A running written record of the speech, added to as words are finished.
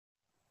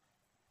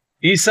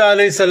Isa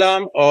alayhi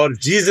salam, or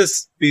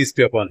Jesus, peace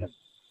be upon him.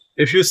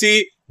 If you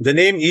see, the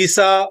name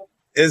Isa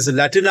is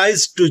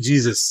Latinized to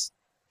Jesus.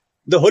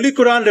 The Holy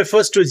Quran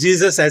refers to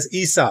Jesus as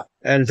Isa,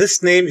 and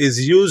this name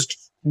is used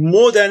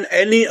more than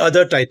any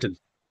other title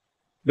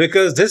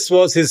because this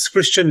was his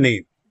Christian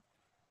name.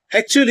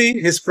 Actually,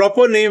 his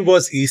proper name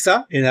was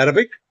Isa in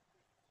Arabic,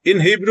 in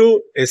Hebrew,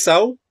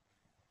 Esau,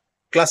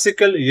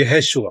 classical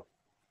Yeheshua,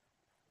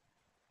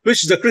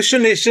 which the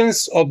Christian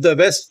nations of the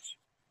West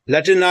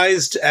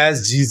Latinized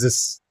as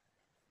Jesus.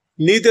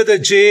 Neither the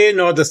J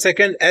nor the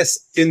second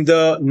S in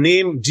the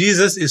name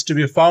Jesus is to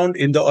be found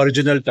in the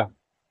original tongue.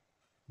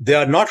 They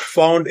are not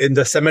found in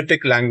the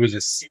Semitic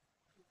languages.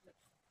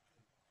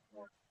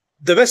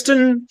 The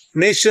Western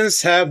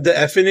nations have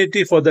the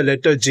affinity for the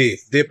letter J.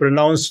 They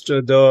pronounced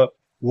the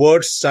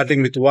words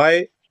starting with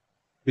Y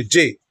with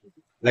J.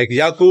 Like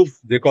Yaqub,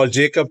 they call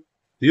Jacob,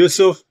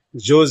 Yusuf,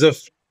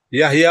 Joseph,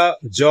 Yahya,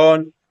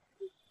 John,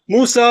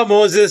 Musa,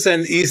 Moses,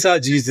 and Isa,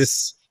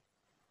 Jesus.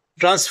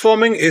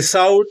 Transforming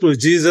Esau to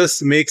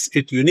Jesus makes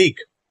it unique.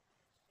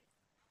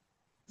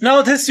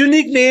 Now, this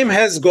unique name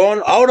has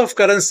gone out of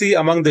currency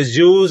among the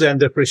Jews and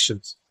the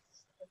Christians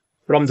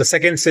from the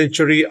 2nd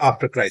century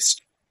after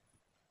Christ.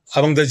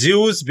 Among the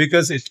Jews,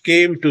 because it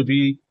came to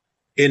be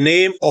a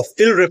name of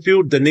ill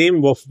repute, the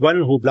name of one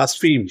who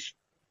blasphemed.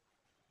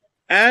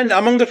 And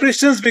among the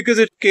Christians, because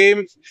it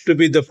came to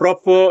be the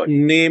proper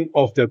name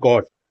of their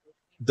God.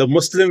 The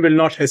Muslim will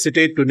not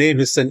hesitate to name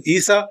his son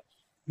Isa,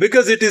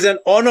 because it is an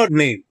honored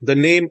name, the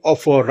name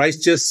of a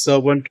righteous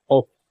servant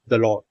of the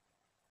Lord.